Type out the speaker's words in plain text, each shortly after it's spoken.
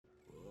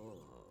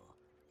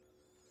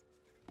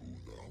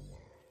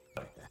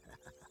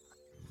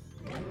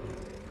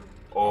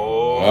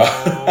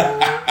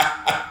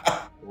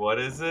What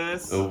is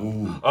this?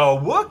 Ooh. Oh,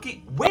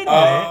 Wookiee. Wait a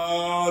minute.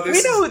 Oh,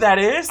 We know who that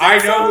is. I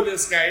know who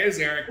this guy is,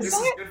 Eric. This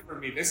is good for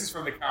me. This is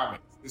from the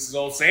comics. This is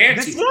old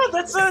Santi.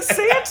 That's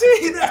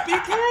Santi. That's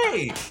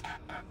BK.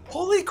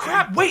 Holy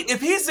crap. Wait,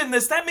 if he's in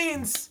this, that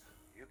means...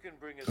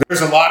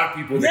 There's a lot of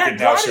people that can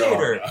now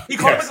show up. He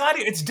called him a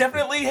gladiator. It's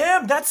definitely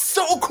him. That's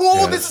so cool.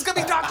 Yes. This is going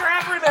to be Dr.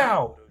 Aphra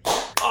now.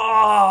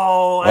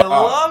 Oh, I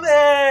love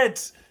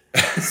it.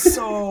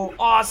 So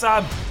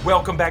awesome.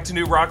 Welcome back to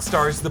New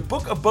Rockstars. The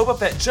Book of Boba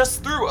Fett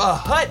just threw a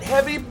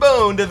Hutt-heavy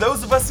bone to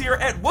those of us here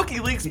at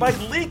WookieLeaks by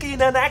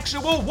leaking an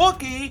actual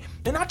Wookiee,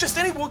 and not just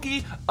any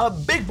Wookiee, a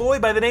big boy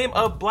by the name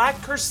of Black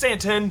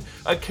Krrsantan,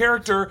 a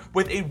character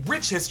with a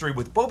rich history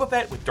with Boba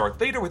Fett, with Darth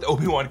Vader, with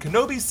Obi-Wan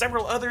Kenobi,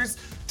 several others,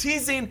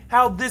 teasing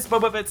how this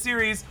Boba Fett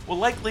series will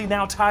likely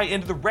now tie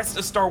into the rest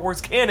of Star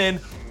Wars canon.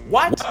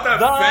 What the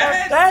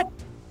Fett?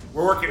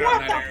 We're working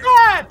on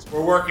that, Eric.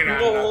 We're working on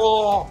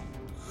that.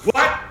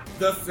 What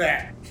the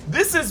Fett?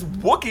 This is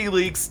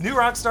WookieLeaks, New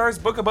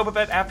Rockstars Book of Boba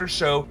Fett after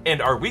show,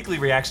 and our weekly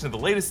reaction to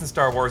the latest in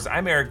Star Wars.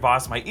 I'm Eric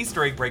Voss. My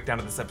Easter egg breakdown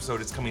of this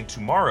episode is coming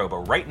tomorrow,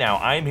 but right now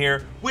I'm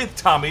here with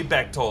Tommy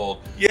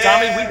Bechtold. Yes.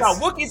 Tommy, we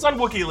got Wookiees on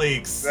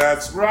WookieLeaks.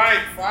 That's right.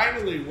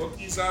 Finally,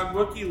 Wookiees on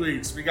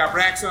WookieLeaks. We got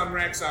racks on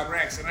racks on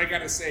racks, and I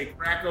gotta say,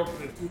 crack open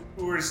a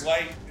Coors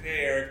Light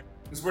today, Eric,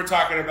 because we're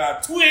talking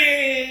about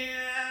twins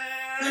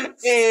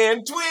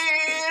and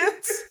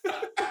twins.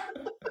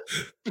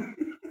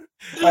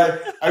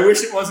 I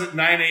wish it wasn't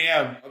 9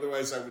 a.m.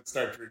 Otherwise, I would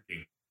start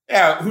drinking.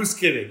 Yeah, who's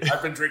kidding?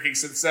 I've been drinking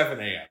since 7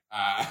 a.m.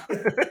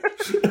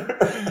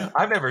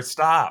 I've never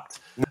stopped.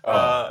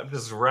 I'm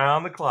just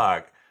round the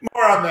clock.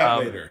 More on that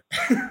later.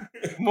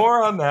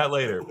 More on that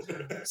later.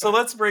 So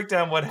let's break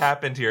down what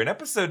happened here. In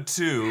episode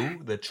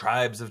 2, The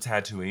Tribes of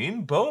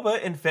Tatooine, Boba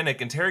and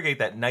Fennec interrogate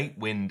that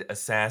Nightwind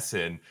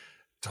assassin.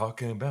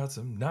 Talking about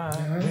some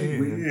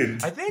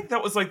Nightwind. I think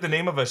that was like the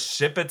name of a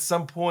ship at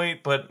some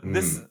point, but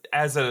this,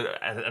 as an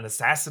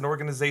assassin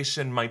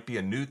organization, might be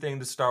a new thing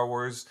to Star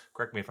Wars.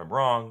 Correct me if I'm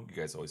wrong. You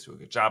guys always do a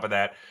good job of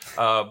that.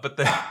 But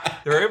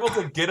they're able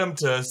to get him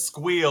to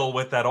squeal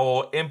with that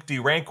old empty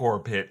Rancor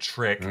pit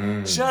trick.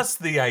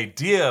 Just the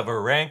idea of a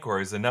Rancor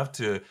is enough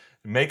to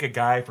make a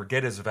guy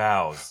forget his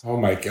vows. Oh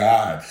my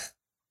God.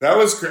 That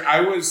was great.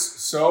 I was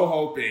so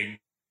hoping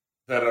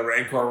that a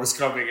Rancor was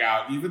coming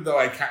out, even though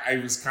I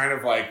was kind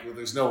of like, well,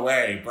 there's no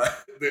way.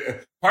 But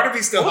part of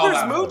me still held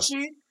out. There's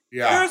Moochie.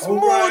 Yeah. There's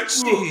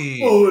Moochie.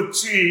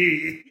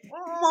 Moochie.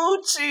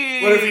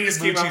 Moochie. What if he just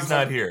came out? Moochie's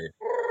not here.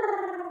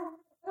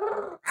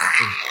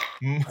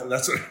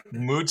 That's what.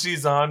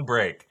 Moochie's on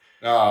break.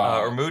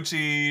 Or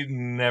Moochie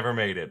never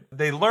made it.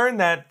 They learn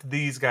that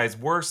these guys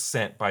were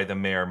sent by the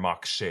mayor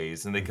Mok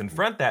Shaiz, and they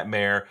confront that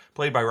mayor,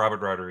 played by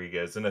Robert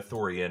Rodriguez, an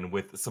Ithorian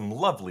with some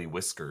lovely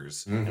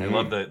whiskers. And I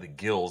love the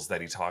gills that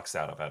he talks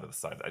out of the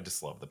side. I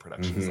just love the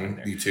production design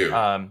there. Me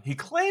too. He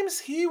claims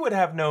he would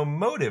have no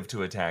motive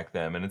to attack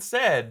them, and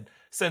instead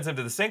sends him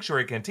to the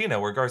Sanctuary Cantina,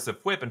 where Garsa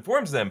Fwip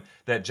informs them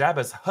that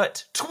Jabba's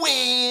Hutt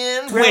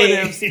twin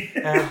relatives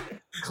have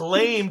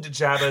claimed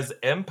Jabba's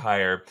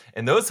empire,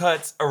 and those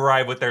Hutts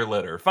arrive with their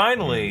litter.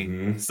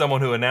 Finally,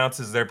 someone who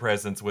announces their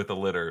presence with a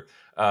litter.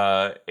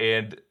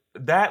 And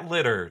that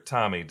litter,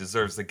 Tommy,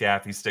 deserves the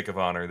Gaffy Stick of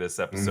Honor this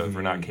episode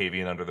for not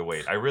caving under the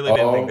weight. I really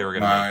didn't think they were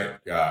going to make it.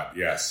 Oh my God,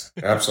 yes,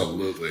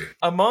 absolutely.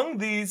 Among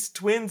these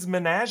twins'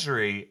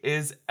 menagerie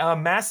is a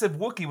massive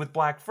Wookiee with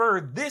black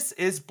fur. This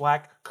is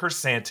Black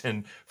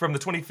Krrsantan from the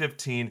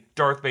 2015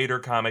 Darth Vader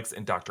comics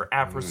and Dr.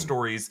 Aphra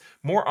stories.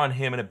 More on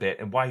him in a bit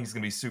and why he's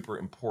going to be super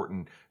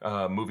important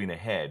moving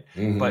ahead.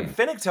 But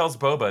Fennec tells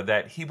Boba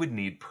that he would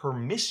need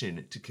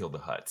permission to kill the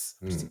Hutts.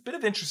 Just a bit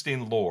of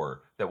interesting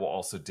lore that we'll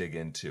also dig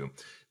into.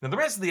 Now, the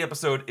rest of the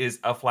episode is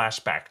a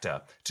flashback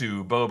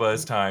to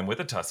Boba's time with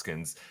the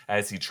Tuskens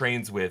as he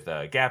trains with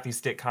Gaffy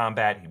Stick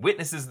combat. He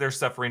witnesses their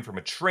suffering from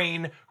a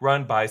train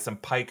run by some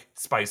Pike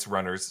spice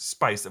runners.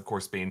 Spice, of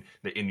course, being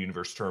the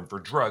in-universe term for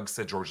drugs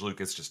that George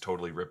Lucas just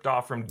totally ripped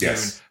off from Dune.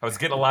 Yes. I was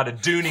getting a lot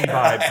of Dune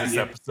vibes this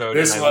episode,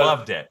 and I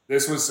loved it.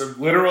 This was some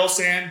literal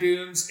sand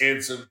dunes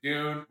and some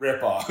Dune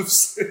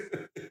ripoffs.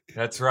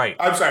 That's right.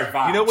 I'm sorry,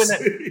 vibes. You know when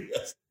that...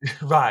 Yes.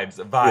 Vibes.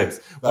 Yeah,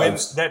 When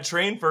vibes. that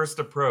train first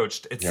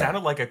approached, it sounded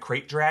like a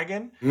crate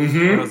dragon.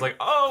 Mm-hmm. And I was like,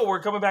 oh, we're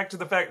coming back to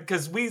the fact,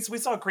 because we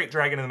saw crate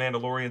dragon in The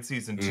Mandalorian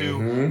season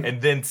 2, and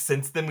then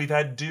since then we've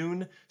had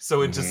Dune.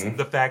 So it just,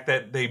 the fact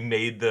that they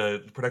made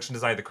the production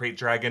design of the crate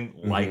dragon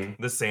like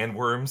the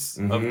sandworms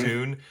of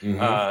Dune,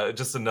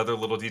 just another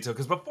little detail.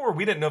 Because before,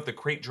 we didn't know if the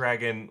crate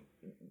dragon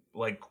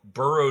like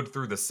burrowed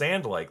through the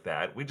sand like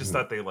that. We just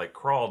thought they like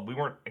crawled. We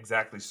weren't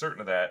exactly certain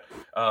of that.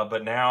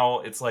 But now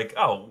it's like,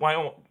 oh, why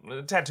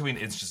don't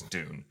Tatooine is just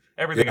Dune.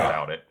 Everything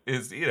about it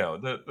is, you know,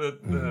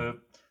 the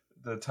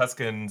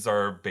Tuskens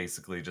are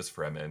basically just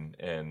Fremen,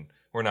 and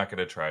we're not going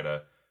to try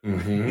to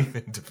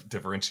even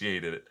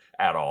differentiate it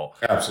at all.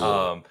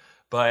 Absolutely.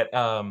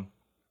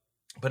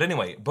 But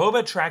anyway,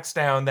 Boba tracks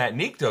down that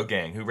Nikto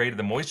gang who raided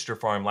the moisture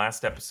farm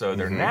last episode.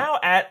 They're now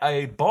at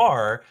a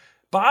bar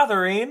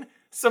bothering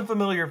some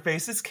familiar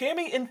faces.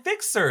 Cammy and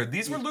Fixer.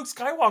 These were Luke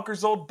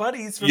Skywalker's old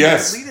buddies from the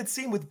deleted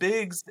scene with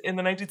Biggs in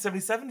the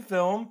 1977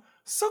 film.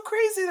 So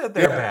crazy that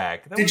they're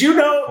back. Did you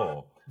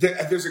know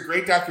there's a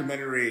great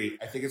documentary,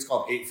 I think it's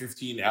called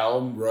 815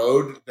 Elm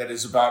Road, that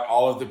is about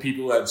all of the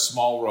people who had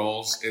small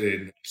roles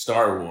in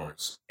Star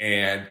Wars.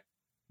 And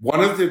one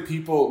of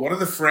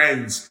the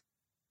friends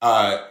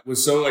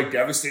was so like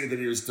devastated that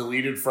he was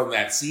deleted from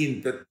that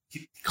scene that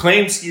he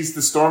claims he's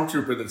the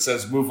stormtrooper that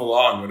says "move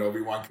along" when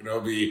Obi-Wan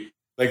Kenobi.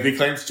 Like, they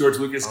claims George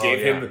Lucas gave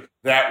him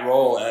that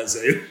role as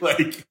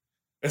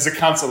a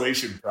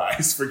consolation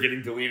prize for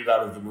getting deleted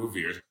out of the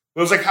movie. It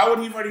was like, how would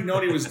he have already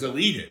known he was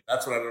deleted?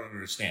 That's what I don't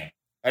understand.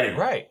 Anyway,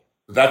 right?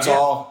 That's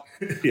all.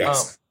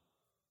 Yes,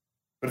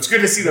 but it's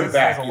good to see them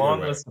back. There's a long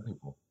list of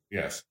people.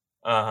 Yes.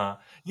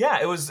 Yeah,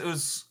 it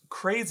was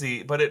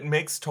crazy, but it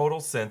makes total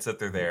sense that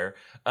they're there.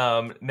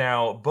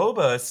 Now,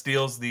 Boba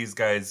steals these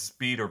guys'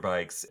 speeder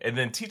bikes and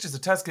then teaches the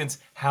Tuskens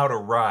how to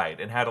ride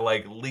and how to,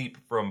 like, leap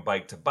from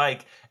bike to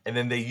bike. And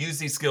then they use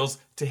these skills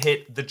to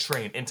hit the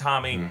train. And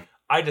Tommy,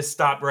 I just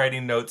stopped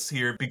writing notes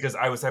here because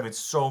I was having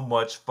so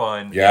much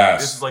fun.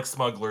 Yes. This is like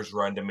Smuggler's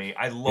Run to me.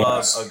 I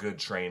love a good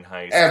train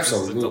heist.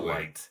 Absolutely. This is a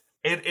delight.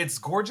 It's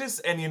gorgeous,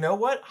 and you know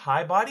what?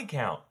 High body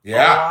count.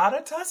 Yeah. A lot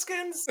of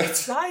Tuskens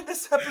died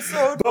this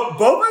episode.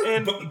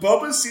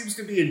 Boba seems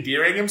to be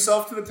endearing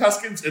himself to the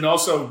Tuskens and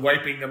also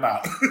wiping them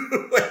out.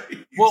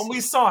 Well,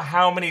 we saw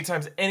how many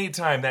times,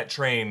 anytime that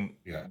train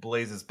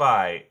blazes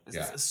by,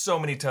 so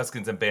many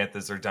Tuskens and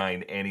Banthas are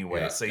dying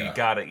anyway. So you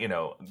gotta,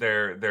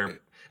 they're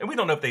and we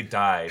don't know if they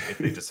died, if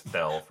they just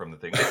fell from the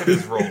thing. They could have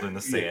just rolled in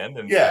the sand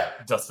and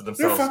dusted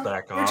themselves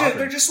back off.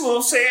 They're just a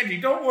little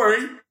sandy. Don't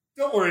worry.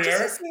 Don't worry,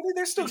 Eric.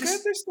 They're still good.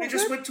 They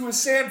just went to a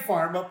sand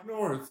farm up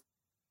north.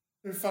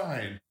 They're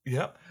fine.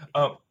 Yep.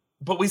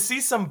 But we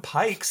see some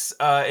Pikes,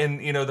 and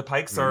the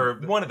Pikes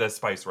are one of the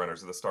Spice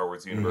Runners of the Star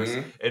Wars universe,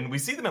 and we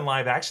see them in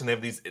live action. They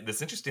have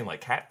this interesting like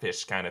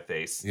catfish kind of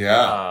face.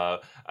 Yeah.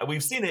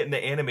 We've seen it in the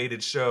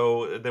animated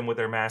show, them with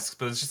their masks,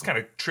 but it's just kind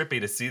of trippy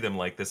to see them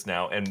like this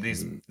now. And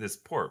this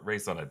poor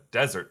race on a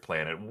desert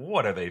planet.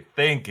 What are they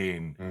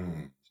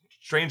thinking?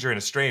 Stranger in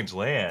a strange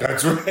land.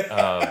 That's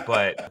right.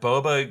 But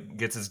Boba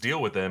gets his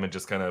deal with them and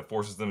just kind of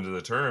forces them to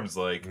the terms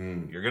like,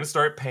 you're going to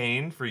start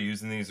paying for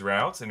using these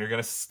routes and you're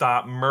going to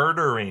stop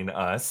murdering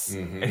us.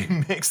 And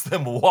he makes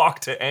them walk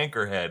to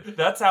Anchorhead.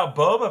 That's how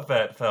Boba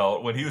Fett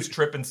felt when he was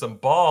tripping some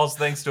balls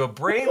thanks to a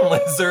brain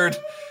lizard.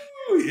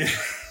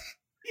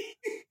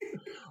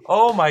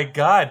 Oh my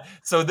God.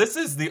 So this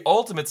is the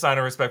ultimate sign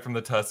of respect from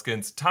the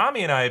Tuskens.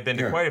 Tommy and I have been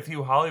to quite a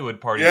few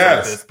Hollywood parties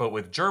like this, but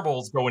with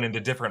gerbils going into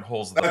different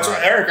holes of the That's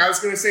body. right, Eric. I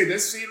was going to say,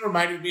 this scene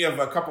reminded me of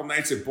a couple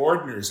nights at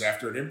Bordner's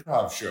after an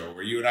improv show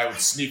where you and I would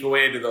sneak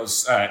away into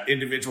those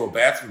individual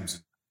bathrooms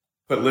and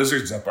put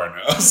lizards up our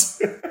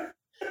nose.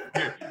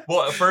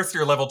 Well, at first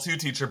your level 2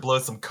 teacher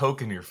blows some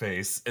coke in your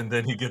face, and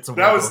then he gets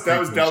away. That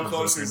was Del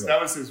Close's.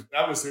 That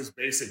was his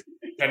basic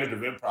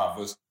tentative improv,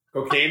 was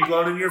cocaine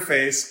blown in your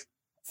face.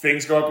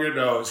 Things go up your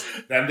nose,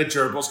 then the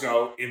gerbils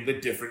go in the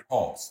different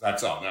holes.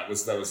 That's all. That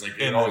was like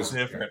in always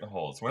different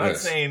holes. We're not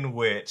saying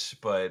which,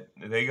 but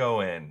they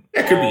go in.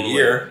 It could be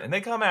ear, and they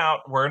come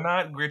out. We're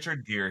not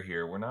Richard Gere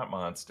here. We're not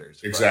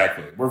monsters.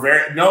 Exactly.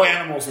 No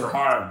animals were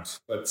harmed,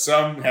 but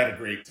some had a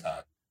great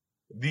time.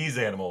 These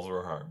animals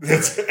were harmed.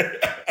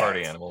 Right?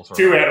 Party animals were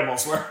harmed.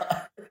 Animals were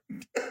harmed.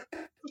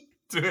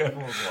 2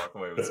 animals walk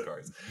away with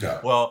scars.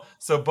 Yeah. Well,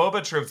 so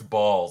Boba trips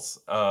balls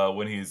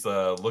when he's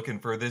looking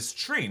for this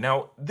tree.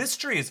 Now, this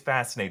tree is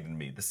fascinating to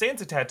me. The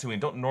sands of Tatooine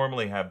don't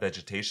normally have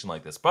vegetation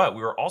like this, but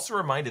we were also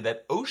reminded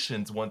that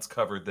oceans once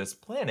covered this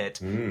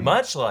planet,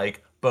 much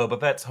like Boba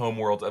Fett's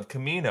homeworld of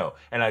Kamino.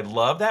 And I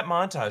love that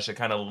montage that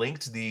kind of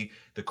linked the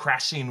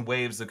crashing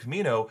waves of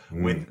Kamino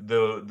with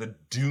the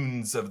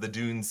dunes of the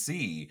Dune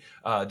Sea.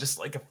 Just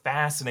like a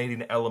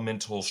fascinating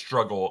elemental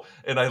struggle.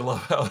 And I love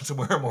how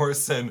Tamara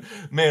Morrison,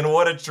 man,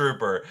 what a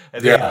trooper.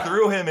 And they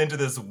threw him into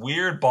this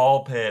weird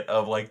ball pit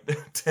of like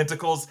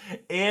tentacles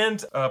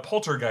and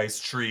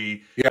poltergeist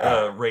tree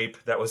rape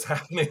that was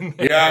happening.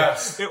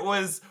 Yes. It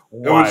was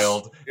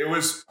wild. It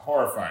was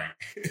horrifying.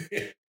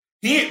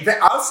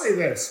 I'll say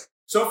this.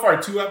 So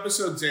far, 2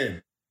 episodes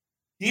in,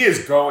 he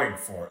is going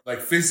for it, like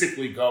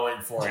physically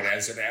going for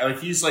it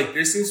he's like,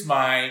 this is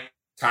my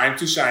time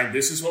to shine.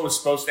 This is what was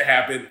supposed to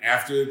happen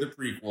after the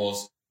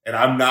prequels, and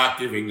I'm not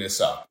giving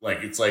this up. Like,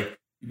 it's like,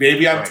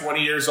 maybe I'm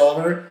 20 years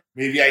older.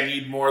 Maybe I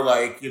need more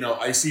like,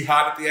 icy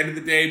hot at the end of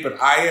the day,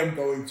 but I am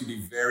going to be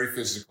very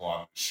physical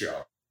on the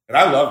show. And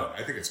I love it.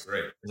 I think it's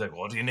great. He's like,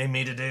 what do you need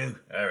me to do?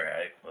 All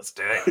right, let's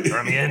do it.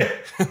 Throw me in.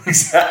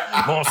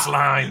 More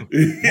slime.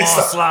 More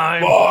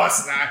slime. More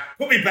slime.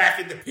 Put me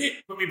back in the pit.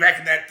 Put me back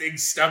in that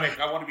thing's stomach.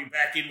 I want to be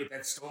back in with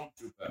that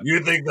stormtrooper.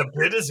 You think the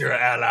pit is your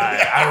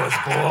ally? I was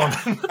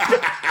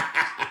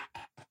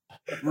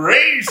born.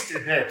 Raised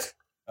in it.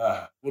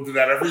 We'll do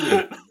that every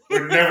week.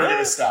 We're never going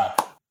to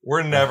stop.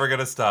 We're never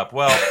going to stop.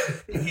 Well,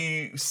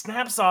 he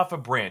snaps off a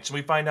branch, and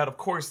we find out, of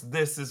course,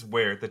 this is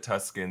where the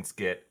Tuskens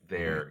get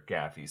their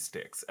gaffy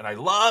sticks. And I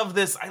love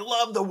this. I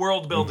love the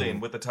world building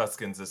with the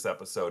Tuskens this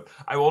episode.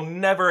 I will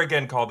never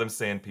again call them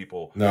Sand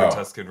People or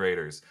Tusken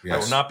Raiders. Yes. I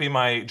will not be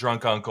my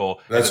drunk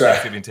uncle at the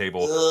Thanksgiving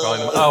table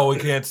calling them, we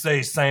can't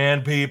say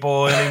Sand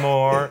People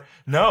anymore.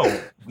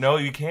 No,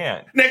 you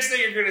can't. Next thing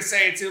you're going to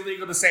say, it's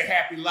illegal to say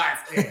Happy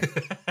Life Day.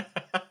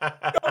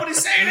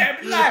 Nobody's saying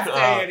Happy Life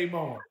Day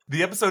anymore.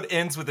 The episode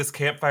ends with this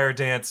campfire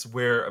dance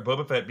where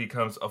Boba Fett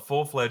becomes a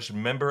full-fledged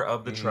member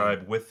of the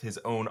tribe with his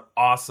own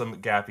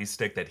awesome gaffy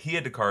stick that he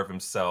had to carve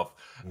himself.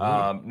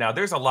 Now,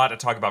 there's a lot to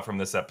talk about from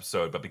this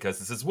episode, but because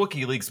this is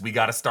Wookiee Leaks, we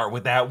got to start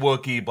with that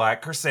Wookiee,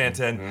 Black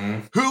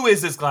Krrsantan. Who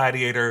is this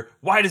gladiator?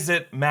 Why does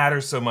it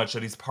matter so much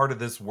that he's part of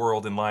this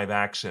world in live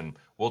action?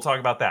 We'll talk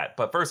about that.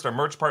 But first, our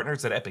merch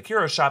partners at Epic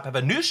Hero Shop have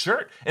a new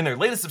shirt in their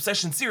latest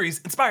Obsession series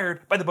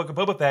inspired by the Book of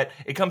Boba Fett.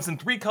 It comes in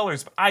 3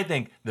 colors, but I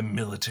think the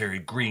military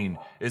green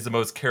is the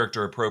most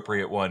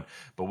character-appropriate one.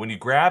 But when you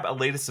grab a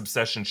latest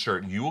Obsession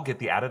shirt, you will get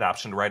the added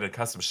option to write a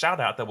custom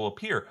shout-out that will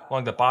appear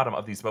along the bottom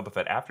of these Boba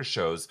Fett after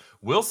shows.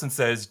 Wilson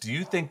says, do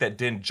you think that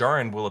Din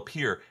Djarin will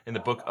appear in the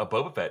Book of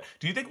Boba Fett?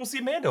 Do you think we'll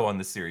see Mando on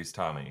this series,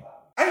 Tommy?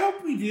 I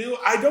hope we do.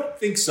 I don't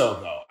think so,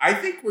 though. I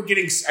think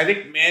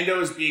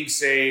Mando is being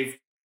saved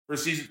for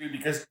season 3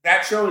 because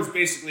that show is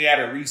basically at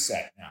a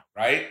reset now,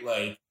 right?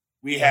 Like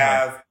we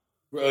have,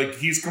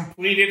 he's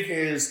completed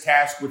his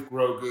task with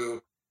Grogu.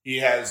 He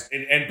has,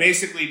 and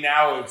basically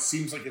now it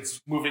seems like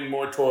it's moving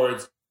more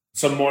towards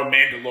some more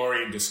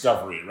Mandalorian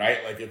discovery,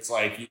 right? Like it's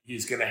like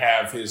he's going to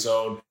have his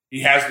own.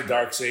 He has the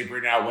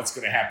Darksaber now. What's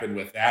going to happen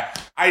with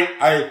that?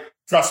 I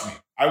trust me.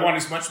 I want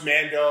as much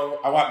Mando.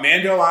 I want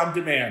Mando on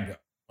demand.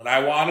 When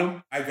I want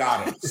him, I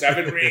got him.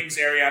 7 rings,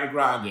 Ariana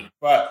Grande,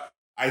 but.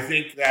 I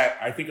think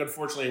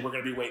unfortunately we're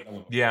going to be waiting a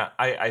little bit. Yeah,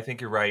 I think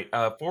you're right.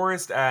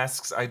 Forrest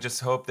asks, I just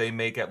hope they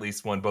make at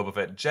least one Boba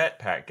Fett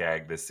jetpack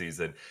gag this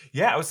season.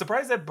 Yeah, I was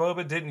surprised that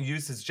Boba didn't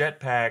use his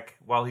jetpack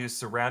while he was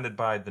surrounded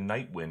by the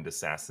Nightwind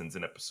assassins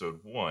in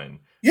episode 1.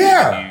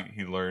 Yeah.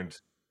 He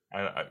learned,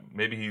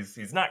 maybe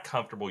he's not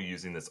comfortable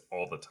using this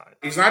all the time.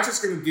 He's not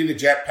just going to do the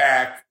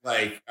jetpack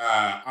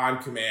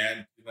on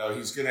command. You know,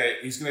 he's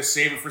gonna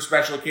save it for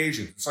special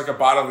occasions. It's like a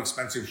bottle of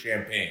expensive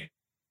champagne.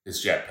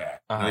 His jetpack.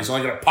 He's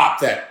only going to pop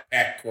that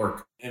pack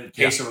cork in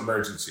case of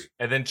emergency.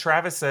 And then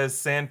Travis says,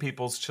 "Sand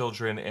People's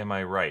children." Am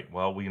I right?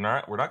 Well, we're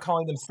not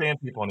calling them Sand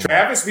People anymore.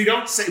 Travis, we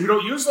don't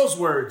use those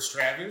words.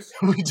 Travis,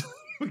 we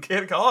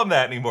can't call them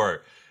that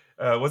anymore.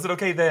 Was it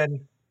okay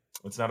then?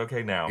 It's not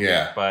okay now.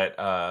 Yeah. But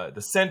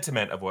the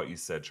sentiment of what you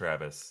said,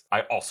 Travis,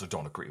 I also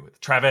don't agree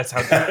with. Travis,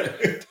 how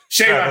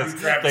shame on you,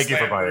 Travis. Thank you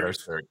for buying our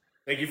shirt.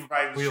 Thank you for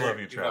buying the shirt. We love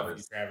you,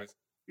 Travis.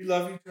 We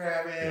love you,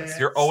 Travis. Yes,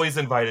 you're always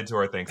invited to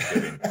our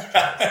Thanksgiving.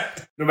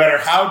 No matter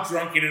how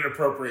drunk and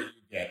inappropriate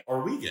you get,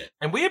 or we get.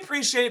 And we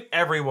appreciate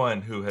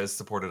everyone who has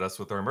supported us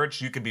with our merch.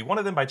 You can be one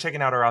of them by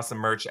checking out our awesome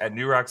merch at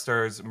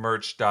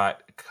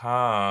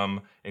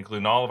newrockstarsmerch.com,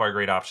 including all of our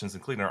great options,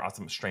 including our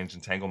awesome Strange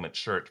Entanglement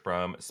shirt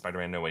from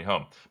Spider-Man No Way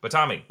Home. But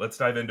Tommy, let's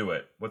dive into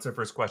it. What's our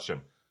first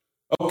question?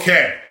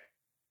 Okay.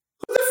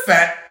 Who the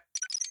Fett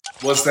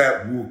was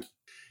that Wookiee?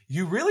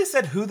 You really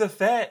said who the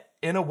Fett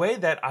in a way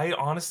that I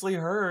honestly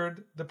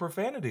heard the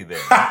profanity there.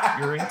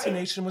 Your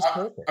intonation was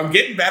perfect. I'm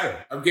getting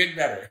better.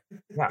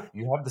 Yeah,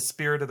 you have the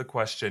spirit of the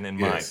question in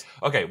mind.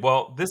 Okay,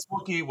 well, this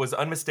Wookiee was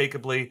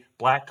unmistakably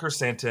Black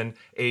Krrsantan,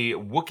 a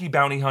Wookiee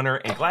bounty hunter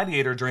and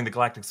gladiator during the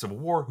Galactic Civil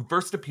War who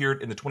first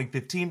appeared in the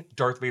 2015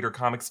 Darth Vader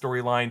comic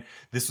storyline.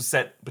 This was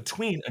set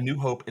between A New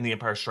Hope and The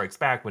Empire Strikes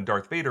Back when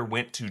Darth Vader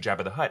went to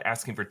Jabba the Hutt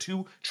asking for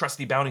 2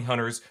 trusty bounty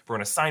hunters for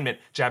an assignment.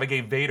 Jabba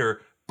gave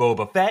Vader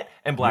Boba Fett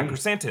and Black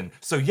Krrsantan.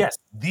 So yes,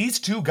 these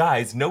 2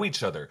 guys know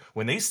each other.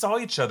 When they saw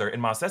each other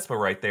in Mos Espa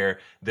right there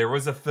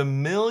was a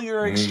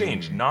familiar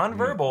exchange,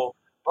 nonverbal,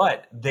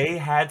 but they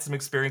had some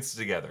experiences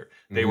together.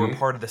 They were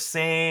part of the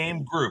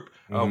same group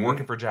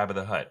working for Jabba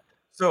the Hutt.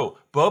 So,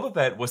 Boba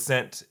Fett was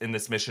sent in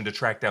this mission to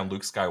track down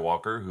Luke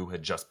Skywalker, who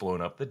had just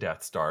blown up the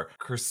Death Star.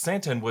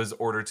 Krrsantan was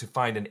ordered to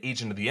find an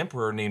agent of the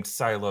Emperor named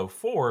Silo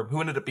 4, who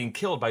ended up being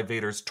killed by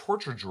Vader's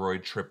torture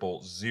droid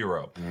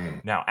 000.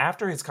 Now,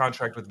 after his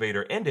contract with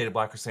Vader ended,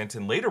 Black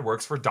Krrsantan later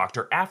works for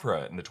Dr.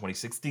 Aphra in the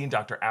 2016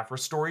 Dr. Aphra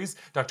stories.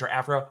 Dr.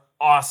 Aphra,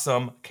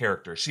 awesome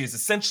character. She is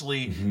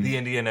essentially the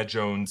Indiana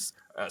Jones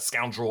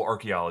scoundrel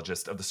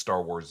archaeologist of the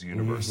Star Wars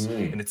universe.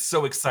 And it's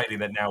so exciting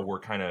that now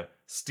we're kind of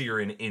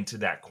steering into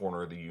that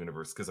corner of the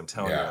universe because I'm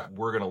telling you,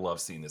 we're going to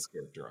love seeing this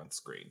character on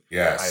screen.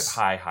 Yes.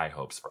 I have high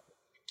hopes for him.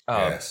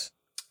 Yes.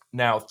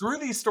 Now, through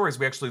these stories,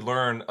 we actually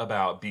learn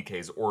about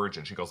BK's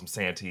origin. She calls him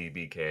Santi,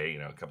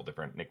 BK, a couple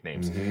different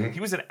nicknames. He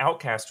was an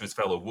outcast to his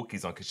fellow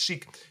Wookiees on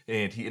Kashyyyk,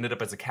 and he ended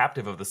up as a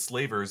captive of the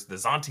slavers, the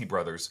Zanti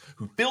brothers,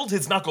 who filled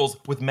his knuckles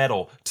with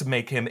metal to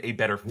make him a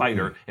better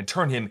fighter and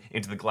turn him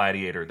into the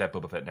gladiator that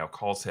Boba Fett now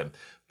calls him.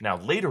 Now,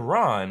 later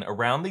on,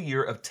 around the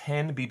year of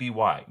 10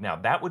 BBY, now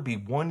that would be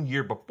 1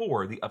 year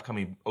before the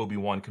upcoming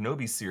Obi-Wan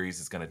Kenobi series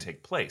is going to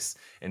take place.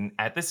 And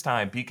at this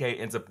time, BK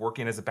ends up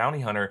working as a bounty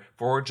hunter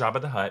for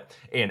Jabba the Hutt.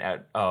 And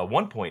at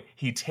one point,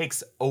 he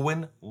takes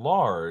Owen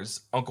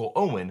Lars, Uncle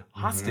Owen,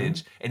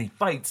 hostage, and he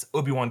fights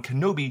Obi-Wan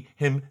Kenobi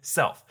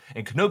himself.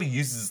 And Kenobi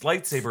uses his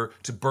lightsaber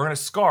to burn a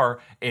scar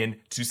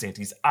into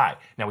Santi's eye.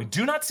 Now, we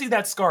do not see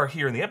that scar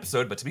here in the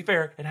episode, but to be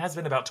fair, it has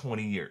been about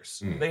 20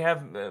 years. They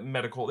have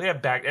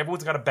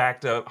everyone's got a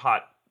backed up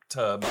hot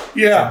tub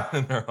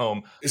in their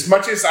home. As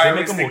much as I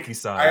always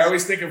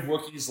think of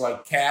Wookiees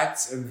like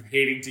cats and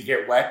hating to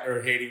get wet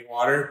or hating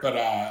water, but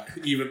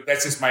even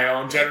that's just my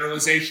own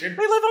generalization.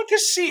 They live on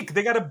Kashyyyk.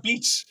 They got a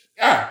beach.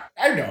 Yeah,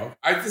 I know.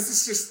 This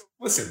is just,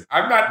 listen,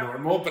 I'm not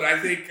normal, but I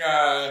think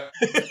I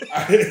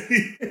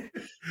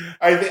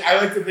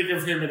like to think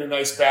of him in a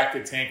nice back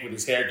tank with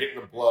his hair getting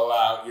a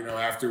blowout,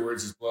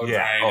 afterwards his blow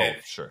drying.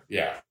 Sure.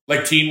 Yeah.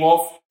 Like Teen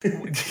Wolf.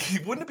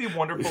 Wouldn't it be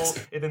wonderful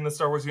if in the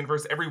Star Wars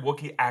universe, every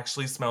Wookiee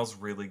actually smells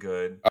really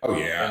good? Oh,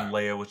 yeah. And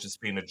Leia was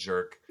just being a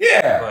jerk.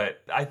 Yeah.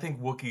 But I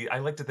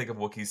like to think of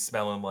Wookiees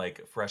smelling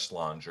like fresh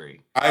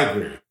laundry. I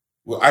agree.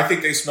 Well, I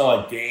think they smell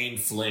like Gain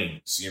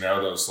flings,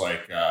 those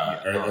like,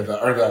 or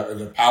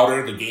the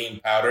powder, the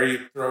Gain powder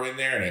you throw in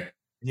there, and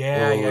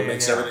it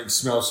makes everything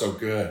smell so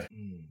good.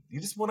 You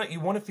just want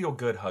to feel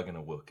good hugging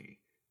a Wookiee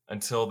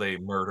until they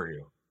murder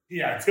you.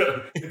 Yeah,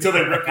 until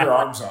they rip your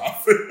arms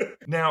off.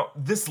 Now,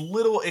 this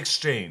little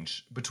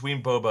exchange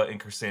between Boba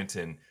and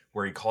Krrsantan,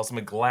 where he calls him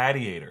a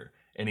gladiator,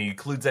 and he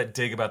includes that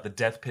dig about the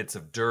death pits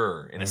of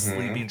Dur and a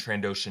sleeping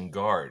Trandoshan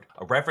guard,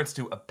 a reference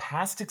to a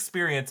past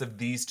experience of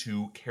these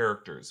two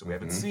characters that we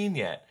haven't seen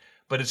yet.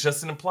 But it's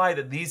just an imply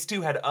that these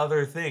two had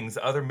other things,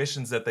 other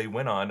missions that they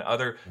went on,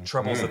 other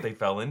troubles that they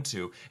fell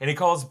into. And he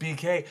calls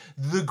BK,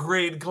 the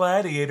great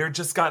gladiator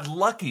just got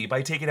lucky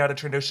by taking out a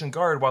Trandoshan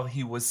guard while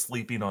he was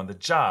sleeping on the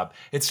job.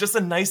 It's just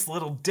a nice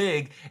little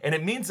dig, and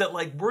it means that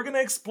we're going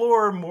to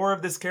explore more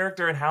of this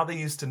character and how they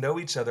used to know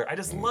each other. I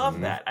just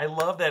love that. I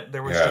love that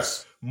there was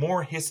just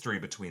more history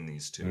between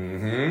these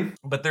two.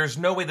 But there's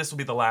no way this will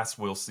be the last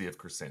we'll see of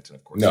Krrsantan,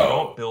 of course. No. You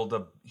don't build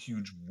a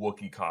huge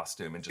Wookiee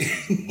costume and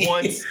just use it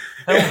once.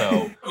 Hell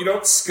no. You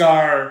don't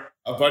scar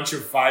a bunch of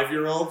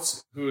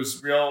 5-year-olds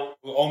whose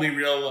only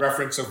real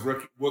reference of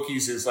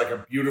Wookiees is like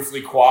a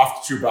beautifully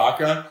coiffed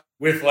Chewbacca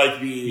with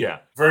the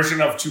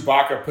version of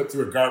Chewbacca put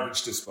through a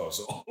garbage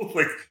disposal,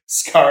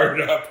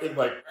 scarred up and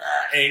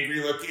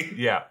angry looking.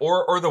 Yeah,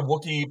 or the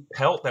Wookiee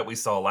pelt that we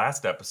saw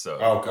last episode.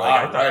 Oh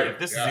God! I thought if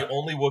this is the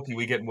only Wookiee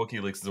we get in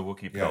WookieeLeaks is a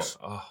Wookiee pelt. Yes.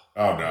 Oh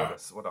no!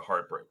 What a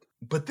heartbreak.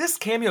 But this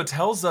cameo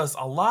tells us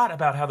a lot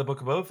about how the Book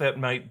of Boba Fett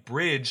might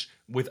bridge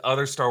with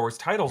other Star Wars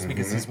titles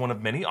because he's one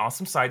of many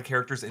awesome side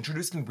characters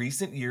introduced in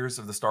recent years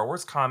of the Star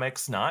Wars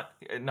comics. Not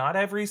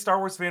every Star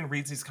Wars fan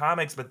reads these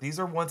comics, but these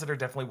are ones that are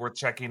definitely worth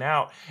checking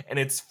out. And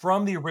it's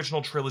from the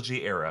original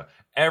trilogy era,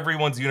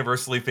 everyone's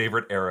universally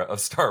favorite era of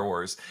Star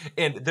Wars.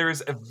 And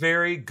there's a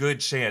very good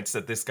chance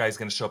that this guy's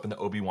going to show up in the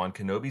Obi-Wan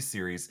Kenobi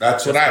series.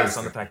 That's what I was based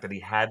on the fact that he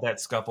had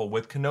that scuffle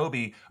with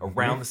Kenobi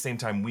around the same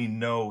time we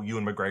know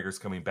Ewan McGregor's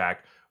coming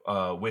back.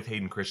 With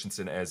Hayden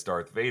Christensen as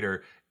Darth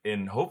Vader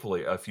in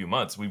hopefully a few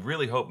months. We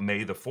really hope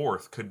May the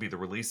 4th could be the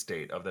release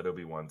date of that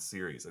Obi-Wan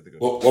series. I think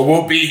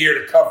we'll be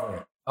here to cover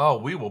it. Oh,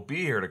 we will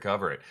be here to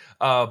cover it.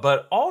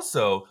 But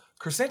also,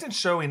 Krrsantan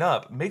showing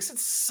up makes it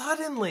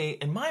suddenly,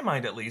 in my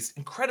mind at least,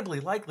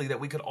 incredibly likely that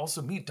we could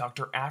also meet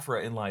Dr.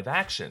 Aphra in live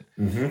action.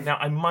 Now,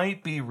 I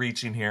might be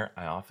reaching here.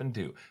 I often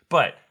do.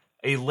 But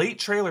a late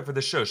trailer for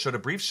the show showed a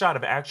brief shot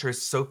of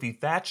actress Sophie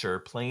Thatcher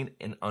playing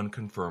an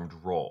unconfirmed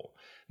role.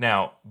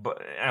 Now,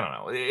 but I don't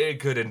know, it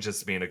couldn't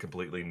just mean a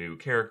completely new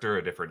character,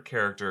 a different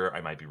character.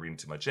 I might be reading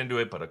too much into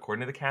it, but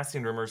according to the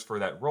casting rumors for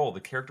that role, the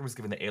character was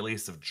given the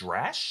alias of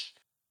Drash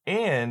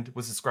and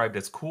was described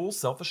as cool,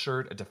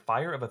 self-assured, a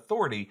defier of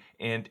authority,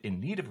 and in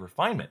need of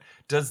refinement.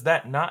 Does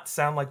that not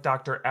sound like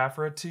Dr.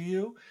 Aphra to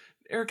you?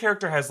 Her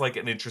character has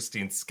an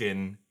interesting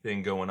skin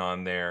thing going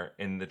on there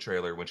in the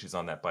trailer when she's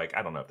on that bike.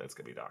 I don't know if that's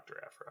going to be Dr.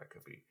 Aphra. It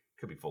could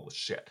be full of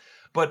shit.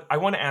 But I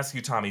want to ask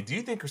you, Tommy, do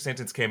you think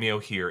Krrsantan's cameo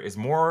here is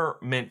more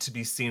meant to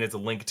be seen as a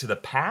link to the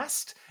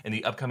past in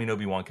the upcoming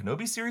Obi-Wan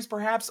Kenobi series,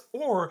 perhaps,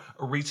 or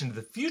a reach into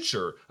the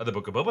future of the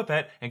Book of Boba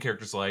Fett and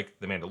characters like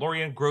The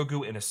Mandalorian,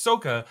 Grogu, and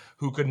Ahsoka,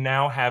 who could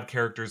now have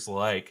characters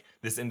like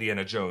this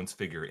Indiana Jones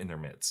figure in their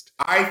midst?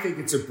 I think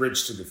it's a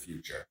bridge to the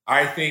future.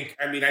 I think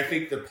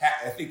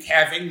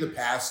having the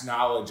past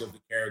knowledge of the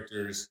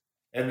characters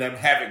and them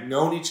having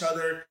known each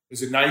other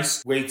is a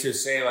nice way to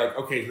say,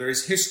 okay,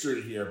 there's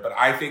history here, but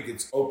I think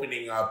it's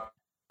opening up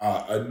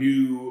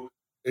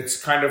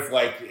it's kind of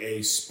like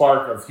a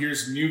spark of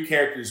here's new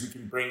characters we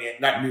can bring in,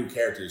 not new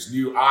characters,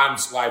 new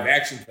live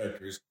action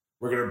characters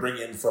we're going to bring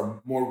in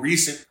from more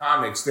recent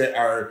comics that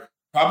are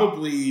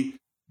probably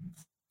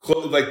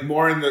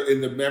more in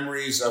the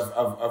memories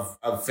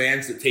of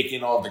fans that take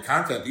in all the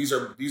content. These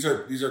are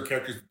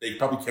characters that they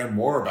probably care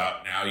more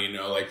about now,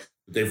 that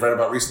they've read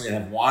about recently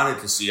and have wanted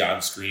to see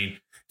on screen.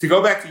 to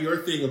go back to your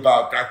thing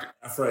about Dr.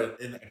 Aphra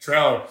in the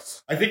trailer,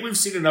 I think we've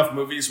seen enough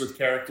movies with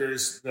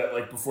characters that,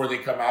 like, before they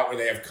come out, where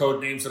they have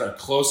code names that are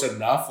close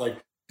enough, like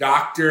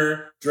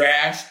Dr.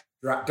 Drash,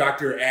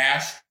 Dr.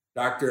 Ash,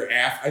 Dr.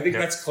 Af. I think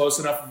that's close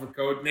enough of a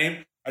code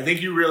name. I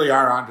think you really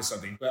are onto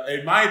something. But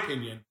in my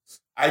opinion,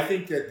 I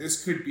think that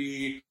this could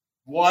be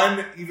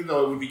one, even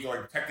though it would be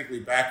going technically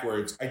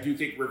backwards, I do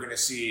think we're gonna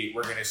see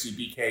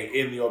BK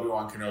in the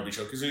Obi-Wan Kenobi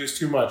show, because there's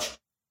too much.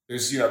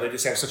 There's, they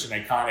just have such an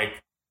iconic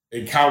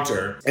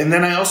encounter. And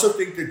then I also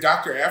think that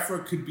Dr.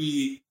 Aphra could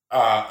be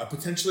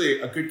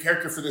potentially a good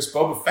character for this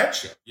Boba Fett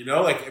show.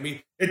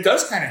 It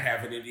does kind of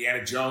have an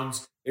Indiana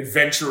Jones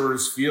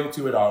adventurer's feel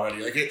to it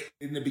already. Like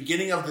in the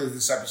beginning of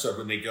this episode,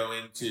 when they go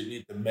in to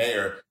meet the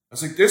mayor, I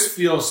was like, this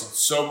feels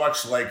so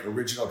much like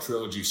original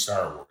trilogy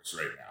Star Wars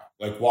right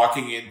now. Like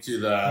walking into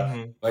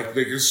the,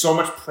 there's so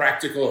much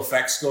practical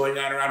effects going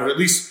on around, or at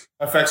least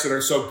effects that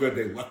are so good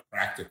they look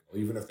practical,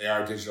 even if they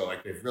are digital.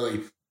 Like they've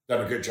really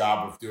done a good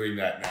job of doing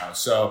that now.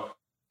 So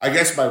I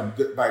guess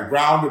my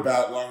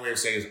roundabout long way of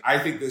saying is, I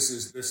think this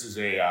is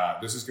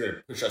going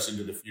to push us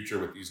into the future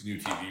with these new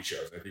TV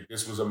shows. I think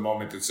this was a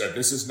moment that said,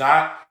 this is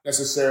not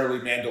necessarily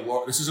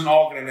Mandalorian. This isn't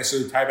all going to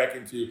necessarily tie back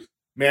into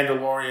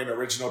Mandalorian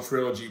original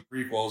trilogy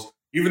prequels,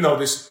 even though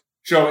this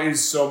show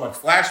is so much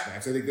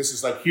flashbacks. I think this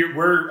is like, here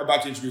we're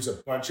about to introduce a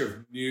bunch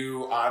of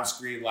new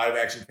on-screen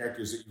live-action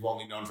characters that you've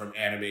only known from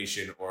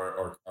animation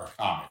or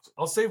comics.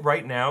 I'll say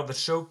right now, the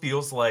show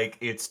feels like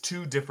it's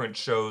two different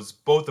shows,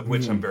 both of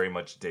which I'm very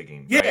much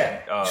digging. Yeah,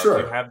 right?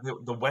 sure. You have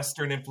the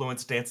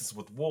Western-influenced Dances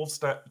with Wolves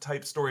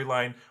type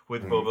storyline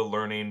with Boba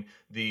learning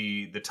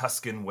the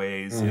Tusken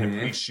ways and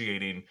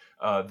appreciating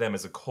them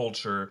as a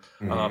culture.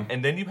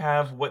 And then you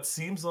have what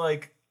seems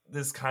like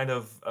this kind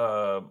of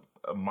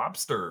a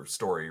mobster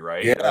story,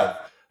 right? Yeah.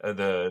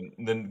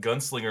 The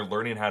gunslinger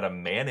learning how to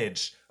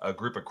manage a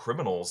group of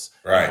criminals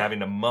right. and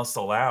having to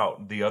muscle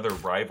out the other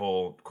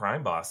rival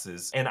crime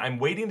bosses. And I'm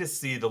waiting to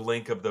see the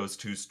link of those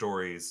two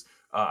stories.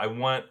 I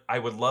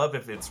would love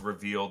if it's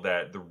revealed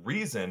that the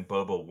reason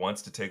Boba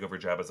wants to take over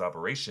Jabba's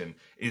operation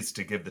is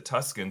to give the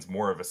Tuskens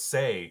more of a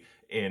say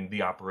in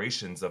the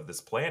operations of this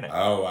planet.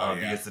 Oh, wow.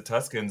 Because the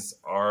Tuskens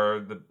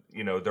are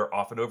they're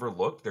often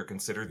overlooked. They're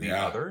considered the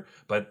other,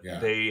 but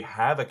they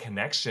have a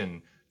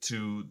connection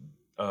to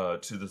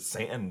the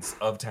sands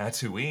of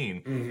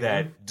Tatooine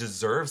that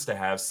deserves to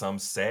have some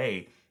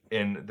say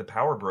in the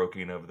power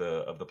broking of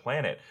the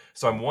planet.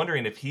 So I'm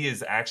wondering if he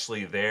is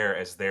actually there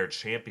as their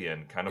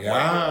champion, kind of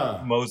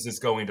like Moses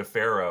going to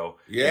Pharaoh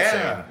and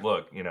saying,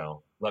 look,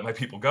 let my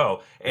people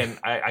go. And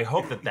I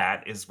hope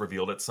that is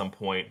revealed at some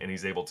point and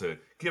he's able to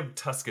give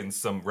Tuskens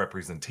some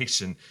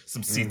representation,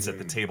 some seats at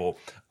the table.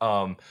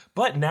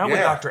 But now with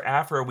Dr.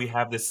 Aphra, we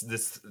have this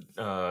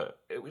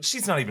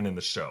she's not even in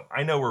the show.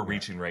 I know we're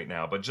reaching right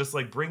now, but just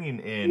like bringing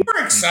in...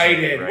 We're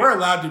excited. Right? We're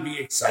allowed to be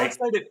excited. I'm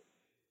excited.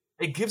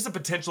 It gives the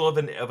potential of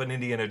an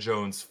Indiana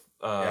Jones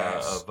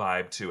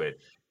vibe to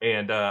it.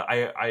 And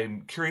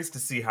I'm curious to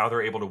see how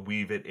they're able to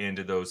weave it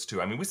into those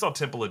two. I mean, we saw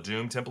Temple of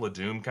Doom. Temple of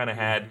Doom kind of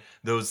had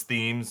those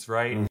themes,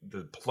 right?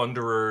 The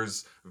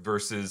plunderers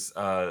versus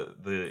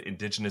the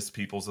indigenous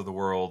peoples of the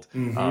world.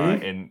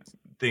 And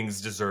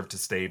things deserve to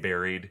stay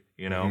buried,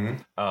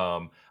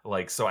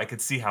 so I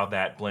could see how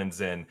that blends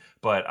in.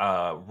 But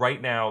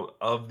right now,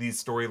 of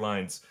these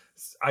storylines,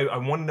 I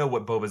want to know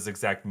what Boba's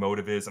exact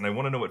motive is, and I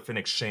want to know what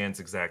Fennec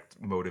Shan's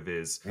exact motive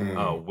is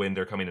when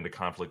they're coming into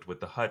conflict with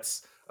the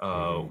Hutts,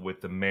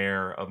 with the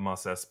mayor of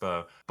Mos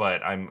Espa.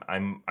 But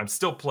I'm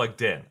still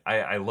plugged in.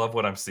 I love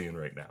what I'm seeing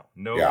right now.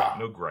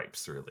 No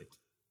gripes really.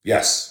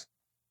 Yes.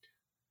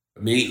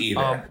 Me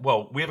either.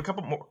 Well, we have a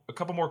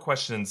couple more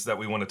questions that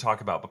we want to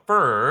talk about. But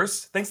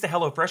first, thanks to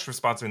HelloFresh for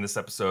sponsoring this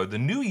episode. The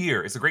new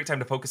year is a great time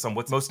to focus on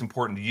what's most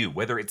important to you.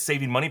 Whether it's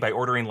saving money by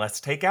ordering less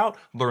takeout,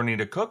 learning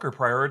to cook, or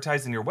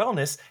prioritizing your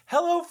wellness,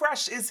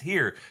 HelloFresh is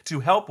here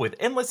to help with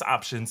endless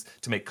options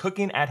to make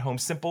cooking at home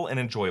simple and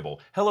enjoyable.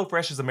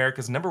 HelloFresh is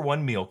America's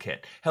 #1 meal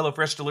kit.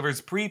 HelloFresh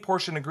delivers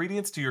pre-portioned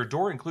ingredients to your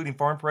door, including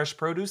farm-fresh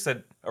produce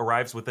that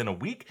arrives within a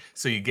week,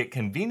 so you get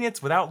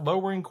convenience without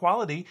lowering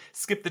quality.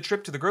 Skip the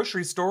trip to the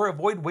grocery store.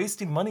 Avoid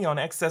wasting money on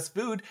excess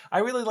food. I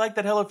really like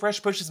that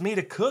HelloFresh pushes me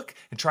to cook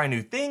and try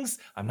new things.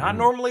 I'm not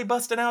normally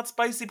busting out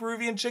spicy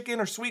Peruvian chicken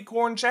or sweet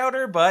corn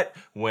chowder, but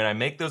when I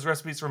make those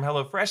recipes from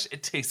HelloFresh,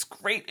 it tastes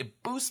great.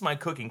 It boosts my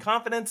cooking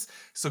confidence.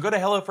 So go to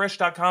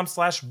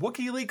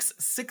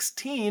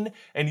HelloFresh.com/WookieLeaks16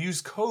 and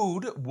use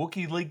code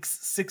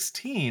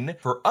WookieLeaks16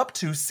 for up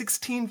to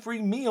 16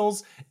 free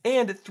meals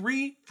and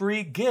 3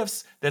 free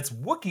gifts. That's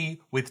Wookie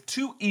with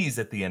 2 E's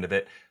at the end of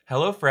it.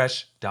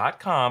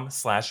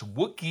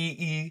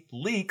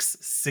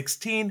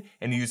 HelloFresh.com/WookieLeaks16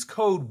 and use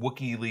code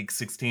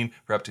WookieLeaks16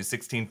 for up to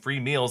 16 free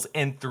meals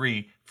and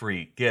 3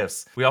 free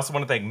gifts. We also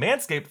want to thank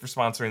Manscaped for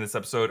sponsoring this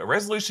episode. A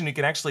resolution you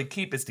can actually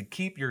keep is to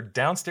keep your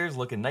downstairs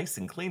looking nice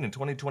and clean in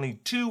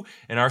 2022,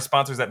 and our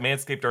sponsors at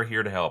Manscaped are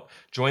here to help.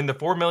 Join the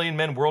 4 million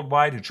men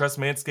worldwide who trust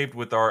Manscaped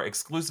with our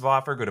exclusive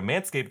offer. Go to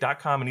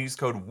manscaped.com and use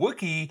code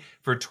Wookie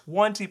for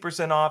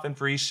 20% off and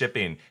free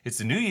shipping. It's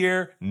a new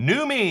year,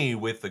 new me,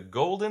 with the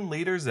golden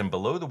leaders and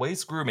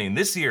below-the-waist grooming.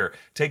 This year,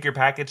 take your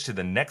package to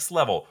the next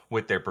level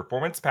with their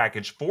Performance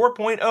Package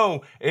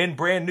 4.0 and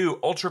brand new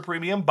Ultra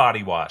Premium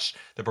Body Wash.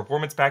 The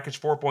Performance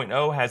Package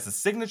 4.0 has the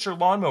signature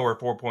Lawnmower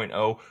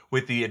 4.0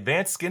 with the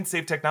advanced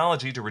skin-safe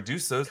technology to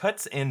reduce those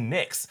cuts and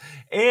nicks.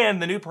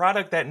 And the new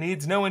product that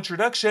needs no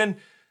introduction,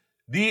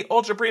 the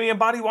Ultra Premium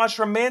Body Wash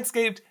from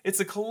Manscaped. It's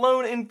a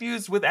cologne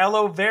infused with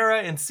aloe vera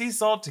and sea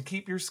salt to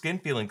keep your skin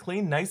feeling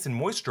clean, nice, and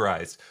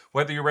moisturized.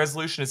 Whether your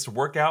resolution is to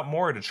work out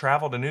more or to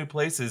travel to new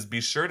places, be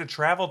sure to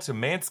travel to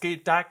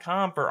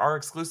manscaped.com for our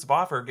exclusive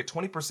offer. Get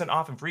 20%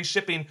 off and free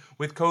shipping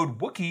with code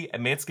Wookie at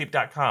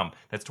manscaped.com.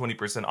 That's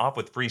 20% off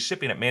with free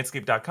shipping at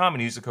manscaped.com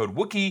and use the code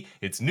Wookie.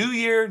 It's New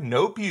Year,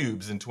 no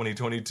pubes in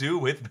 2022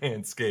 with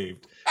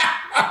Manscaped.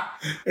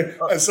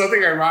 There's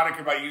something ironic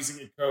about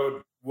using a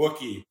code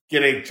Wookie,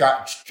 getting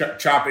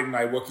chopping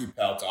my Wookie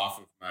pelt off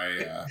of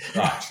my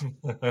crotch.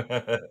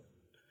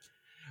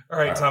 All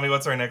right, Tommy,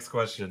 what's our next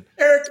question?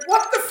 Eric,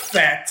 what the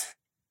fet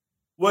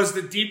was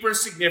the deeper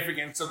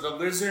significance of the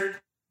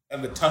lizard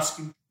and the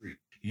Tuscan tree?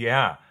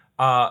 Yeah.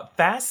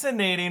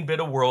 Fascinating bit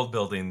of world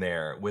building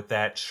there with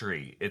that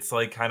tree. It's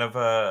like kind of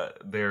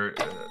there's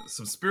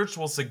some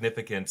spiritual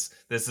significance.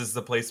 This is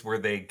the place where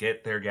they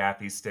get their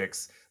gaffy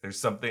sticks. There's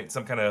some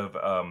kind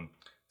of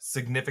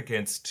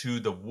significance to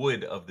the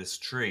wood of this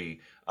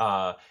tree.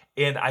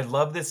 And I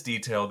love this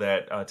detail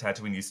that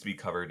Tatooine used to be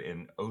covered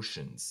in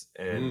oceans,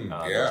 and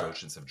those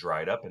oceans have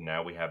dried up, and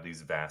now we have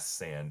these vast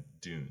sand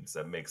dunes.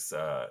 That makes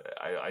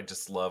I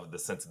just love the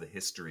sense of the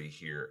history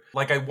here.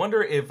 Like, I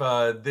wonder if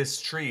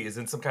this tree is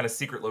in some kind of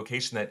secret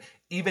location that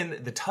even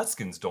the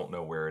Tuscans don't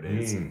know where it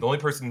is. The only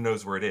person who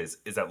knows where it is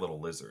that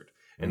little lizard.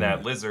 And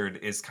that lizard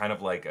is kind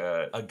of like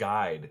a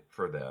guide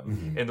for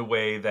them in the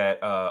way that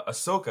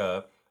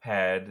Ahsoka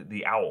had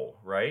the owl,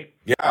 right?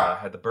 Yeah.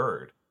 Had the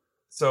bird.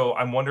 So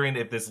I'm wondering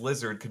if this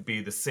lizard could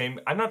be the same.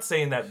 I'm not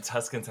saying that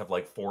Tuskens have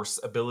like force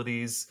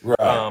abilities,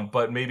 right.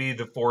 But maybe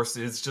the force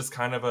is just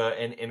kind of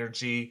an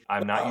energy.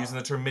 I'm not using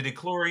the term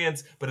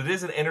midichlorians, but it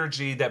is an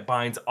energy that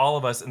binds all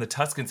of us, and the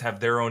Tuskens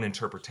have their own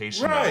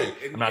interpretation. Right.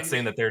 I'm not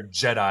saying that they're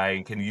Jedi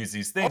and can use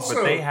these things,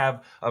 but they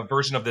have a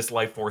version of this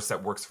life force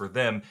that works for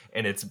them,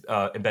 and it's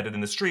embedded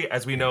in this tree.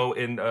 As we know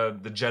in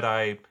the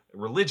Jedi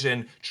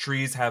religion,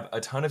 trees have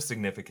a ton of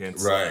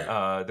significance.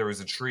 Right. There was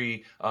a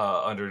tree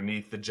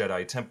underneath the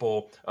Jedi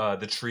temple,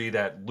 the tree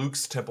that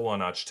Luke's temple on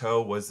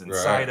Ahch-To was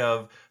inside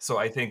of. So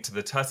I think to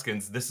the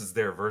Tuskens, this is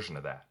their version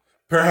of that.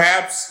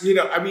 Perhaps,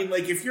 I mean,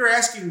 like, if you're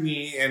asking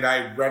me, and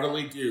I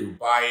readily do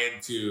buy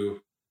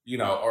into,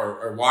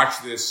 or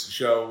watch this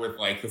show with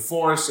like the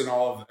Force and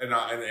all of and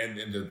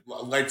the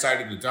light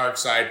side and the dark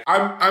side,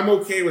 I'm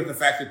okay with the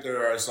fact that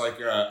there is like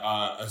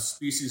a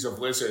species of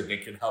lizard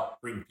that can help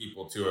bring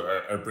people to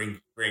or bring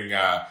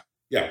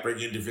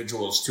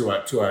individuals to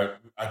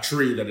a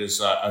tree that is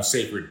a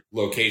sacred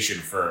location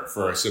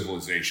for a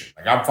civilization.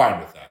 Like, I'm fine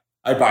with that.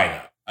 I buy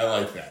that. I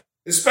like that.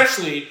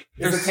 Especially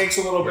if it takes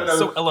a little bit of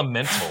so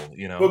elemental,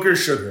 booger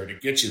sugar to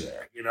get you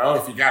there.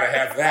 If you got to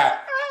have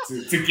that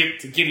to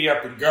get you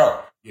up and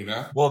go.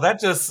 Well, that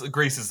just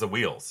greases the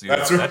wheels.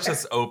 That's right. That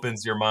just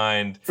opens your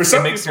mind.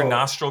 It makes your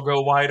nostril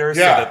go wider so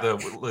that the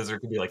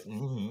lizard can be like.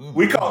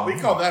 We call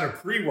that a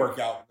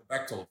pre-workout in the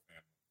Bechtel family.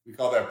 We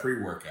call that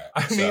pre-workout.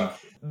 I mean,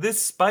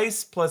 this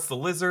spice plus the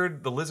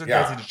lizard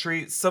gets into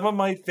tree. Some of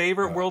my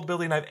favorite world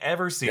building I've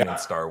ever seen in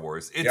Star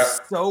Wars. It's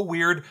so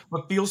weird,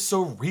 but feels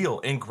so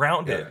real and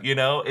grounded.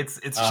 It's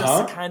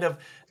just the kind of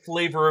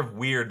flavor of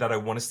weird that I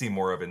want to see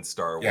more of in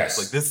Star Wars. Yes.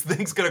 Like, this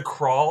thing's gonna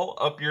crawl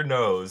up your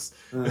nose,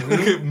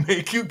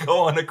 make you go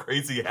on a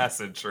crazy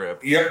acid trip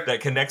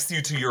that connects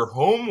you to your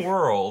home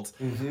world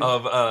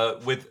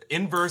of with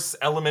inverse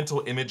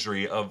elemental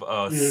imagery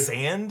of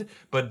sand,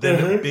 but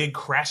then big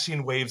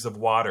crashing waves of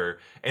water,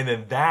 and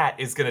then that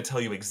is gonna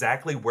tell you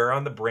exactly where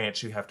on the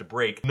branch you have to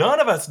break. None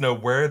of us know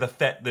where the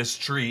fet this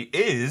tree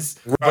is,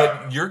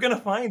 but you're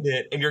gonna find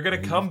it, and you're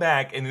gonna come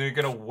back, and you're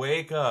gonna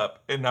wake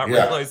up and not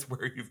realize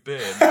where you've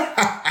been.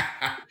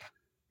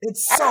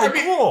 It's so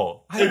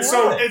cool. It's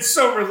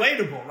so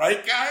relatable,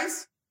 right,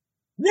 guys?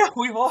 Yeah,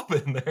 we've all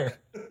been there.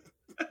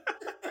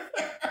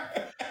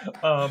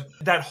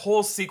 That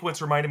whole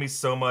sequence reminded me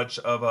so much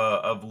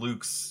of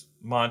Luke's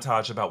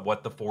montage about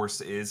what the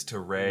Force is to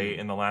Rey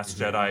in The Last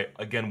Jedi.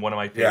 Again, one of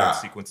my favorite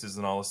sequences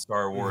in all of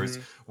Star Wars,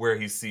 where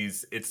he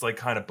sees, it's like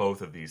kind of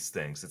both of these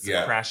things. It's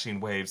the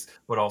crashing waves,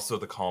 but also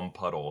the calm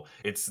puddle.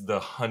 It's the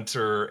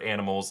hunter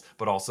animals,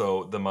 but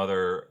also the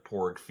mother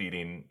porg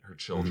feeding her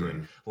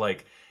children.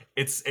 Like,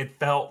 it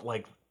felt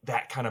like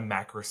that kind of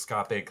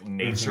macroscopic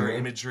nature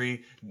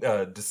imagery,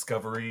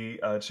 Discovery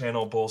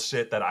Channel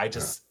bullshit that I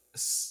just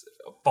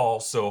fall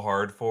so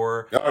hard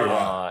for.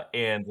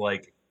 And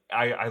like,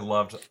 I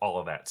loved all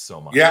of that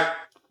so much. Yeah.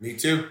 Me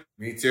too.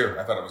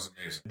 I thought it was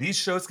amazing. These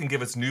shows can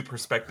give us new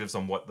perspectives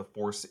on what the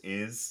Force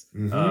is,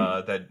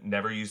 that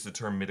never use the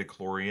term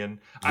midichlorian.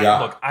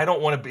 Yeah. I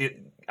don't want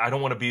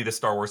to be the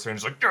Star Wars fan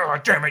who's like,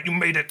 God damn it, you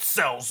made it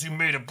cells, you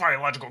made it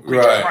biological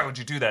creatures. Right. Why would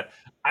you do that?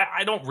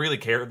 I don't really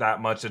care that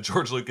much that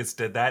George Lucas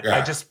did that. Yeah.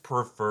 I just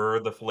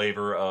prefer the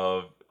flavor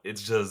of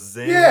it's just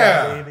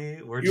zen,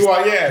 baby. We're just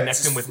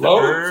connecting with the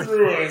earth.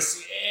 Through us.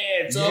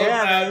 Yeah, it's all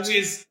about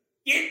just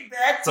getting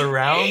back to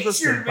surrounds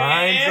us nature, and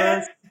binds man.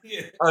 us.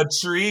 A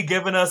tree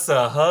giving us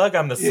a hug.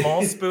 I'm the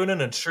small spoon in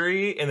a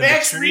tree, and then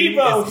Max the tree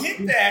Rebo, is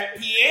hit that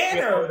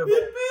piano.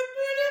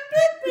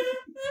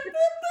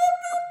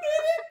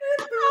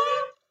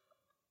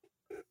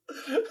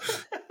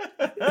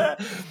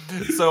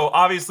 So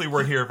obviously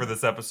we're here for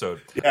this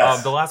episode.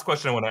 Yes. The last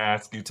question I want to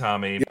ask you,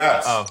 Tommy.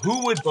 Yes.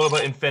 Who would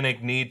Boba and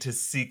Fennec need to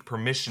seek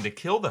permission to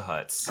kill the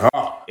Hutts?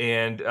 Oh.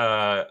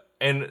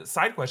 And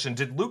side question,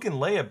 did Luke and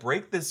Leia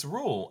break this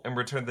rule in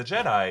Return of the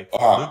Jedi?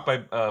 Luke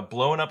by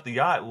blowing up the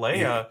yacht,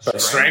 Leia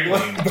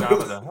strangling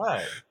Jabba the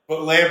Hutt. But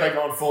Leia by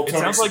going full Tony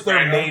It sounds like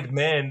Soprano. they're made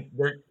men.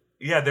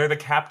 They're the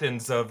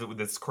captains of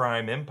this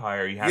crime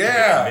empire. You have to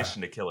get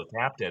permission to kill a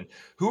captain.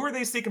 Who are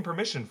they seeking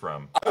permission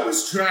from? I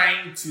was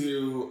trying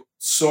to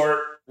sort,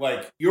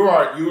 like, you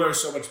are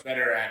so much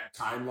better at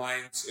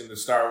timelines in the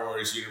Star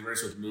Wars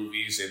universe with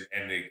movies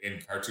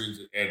and cartoons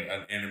and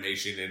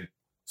animation, and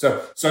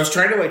so I was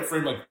trying to like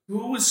frame like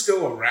who is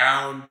still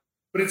around,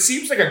 but it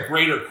seems like a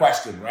greater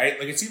question, right?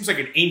 Like it seems like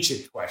an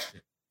ancient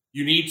question.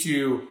 You need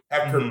to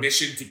have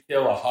permission to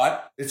kill a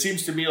Hutt. It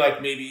seems to me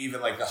like maybe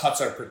even like the Hutts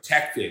are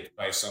protected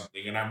by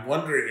something, and I'm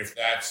wondering if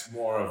that's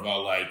more of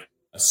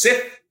a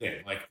Sith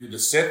thing. Like, do the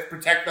Sith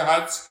protect the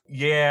Hutts?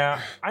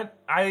 Yeah,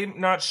 I'm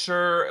not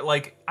sure.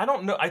 Like, I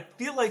don't know. I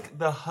feel like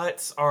the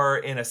Hutts are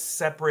in a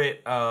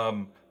separate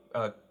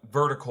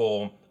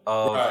vertical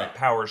of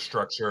power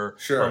structure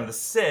from the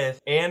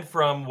Sith and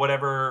from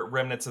whatever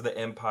remnants of the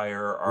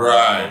Empire are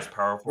the most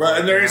powerful. Right,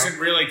 and there isn't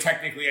really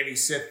technically any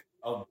Sith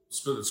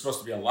that's supposed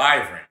to be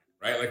alive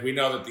right? Like, we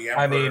know that the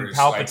Emperor is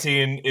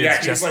Palpatine is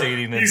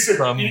gestating in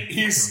some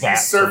he's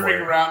surfing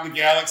around the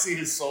galaxy.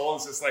 His soul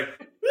is just like...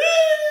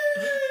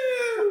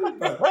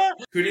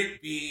 Could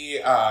it be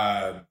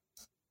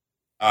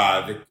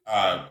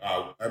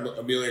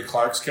Emilia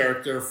Clarke's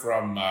character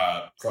from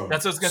That's what I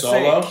was gonna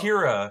Solo? say.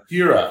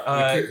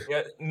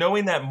 Kira.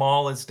 Knowing that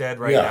Maul is dead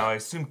now, I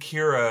assume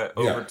Kira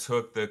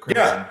overtook the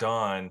Crimson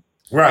Dawn.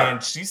 Right.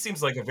 And she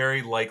seems like a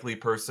very likely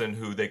person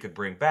who they could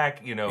bring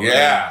back. You know,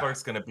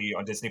 Clark's going to be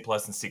on Disney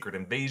Plus in Secret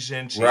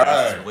Invasion. She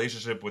has this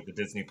relationship with the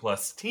Disney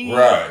Plus team.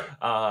 Right.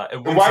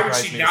 And why would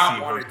she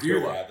not want to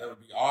do that? That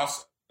would be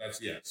awesome.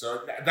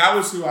 So that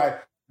was who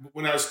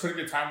when I was putting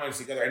the timelines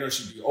together, I know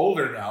she'd be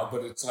older now,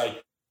 but it's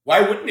like, why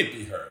wouldn't it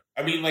be her?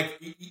 I mean,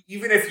 like,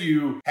 even if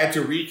you had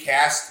to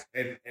recast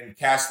and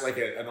cast like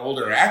an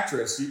older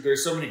actress,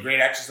 there's so many great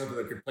actresses out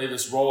there that could play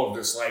this role of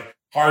this like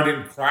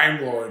hardened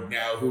crime lord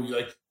now who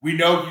like we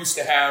know used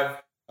to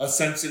have a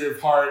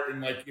sensitive heart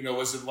and like, you know,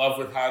 was in love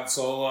with Han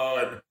Solo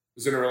and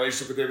was in a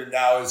relationship with him, and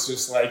now it's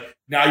just like,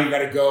 now you got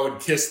to go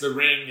and kiss the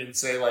ring and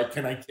say like,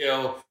 can I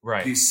kill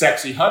these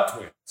sexy Hutt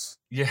twins?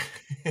 Yeah.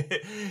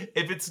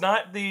 If it's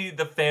not the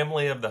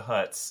family of the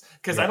Hutts,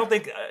 because I don't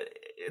think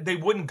they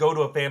wouldn't go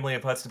to a family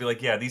of Hutts to be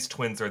like, yeah, these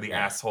twins are the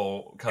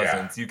asshole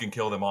cousins. You can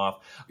kill them off.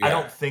 I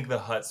don't think the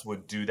Hutts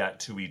would do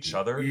that to each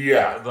other.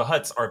 Yeah. The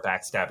Hutts are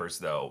backstabbers,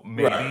 though.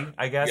 Maybe,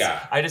 I guess.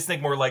 Yeah. I just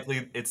think more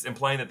likely it's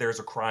implying that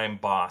there's a crime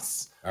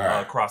boss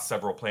across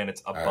several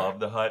planets above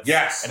the Hutts.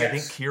 Yes. And I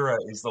think Kira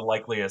is the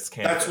likeliest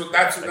candidate.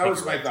 That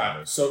was my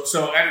thought.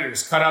 So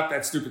editors, cut out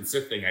that stupid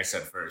Sith thing I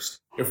said first,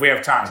 if we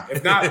have time.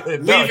 If not,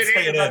 leave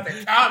it in. Let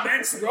the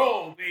comments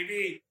roll,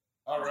 baby.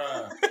 All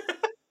right.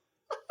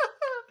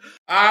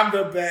 I'm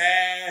the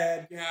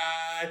bad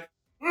guy.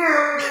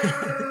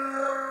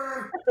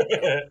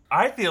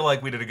 I feel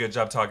like we did a good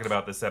job talking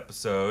about this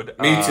episode.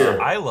 Me too.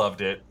 I loved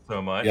it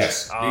so much.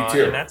 Yes, me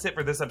too. And that's it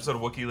for this episode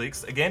of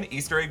WookieLeaks. Again,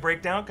 Easter egg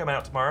breakdown coming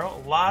out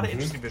tomorrow. A lot of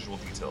interesting visual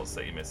details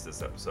that you missed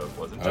this episode.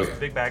 Wasn't just a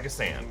big bag of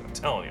sand. I'm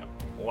telling you,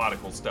 a lot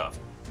of cool stuff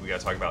we got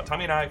to talk about.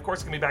 Tommy and I, of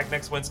course, going to be back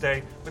next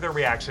Wednesday with our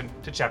reaction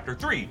to Chapter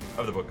 3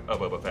 of the Book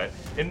of Boba Fett.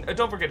 And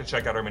don't forget to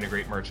check out our many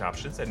great merch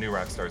options at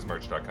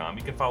newrockstarsmerch.com.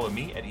 You can follow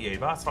me at EA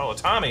Voss, follow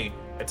Tommy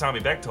at Tommy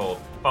Bechtold,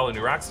 follow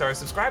New Rockstars,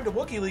 subscribe to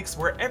WookieLeaks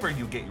wherever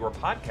you get your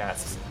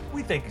podcasts.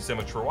 We thank you so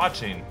much for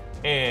watching,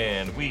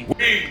 and we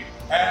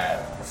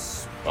have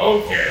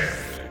spoken.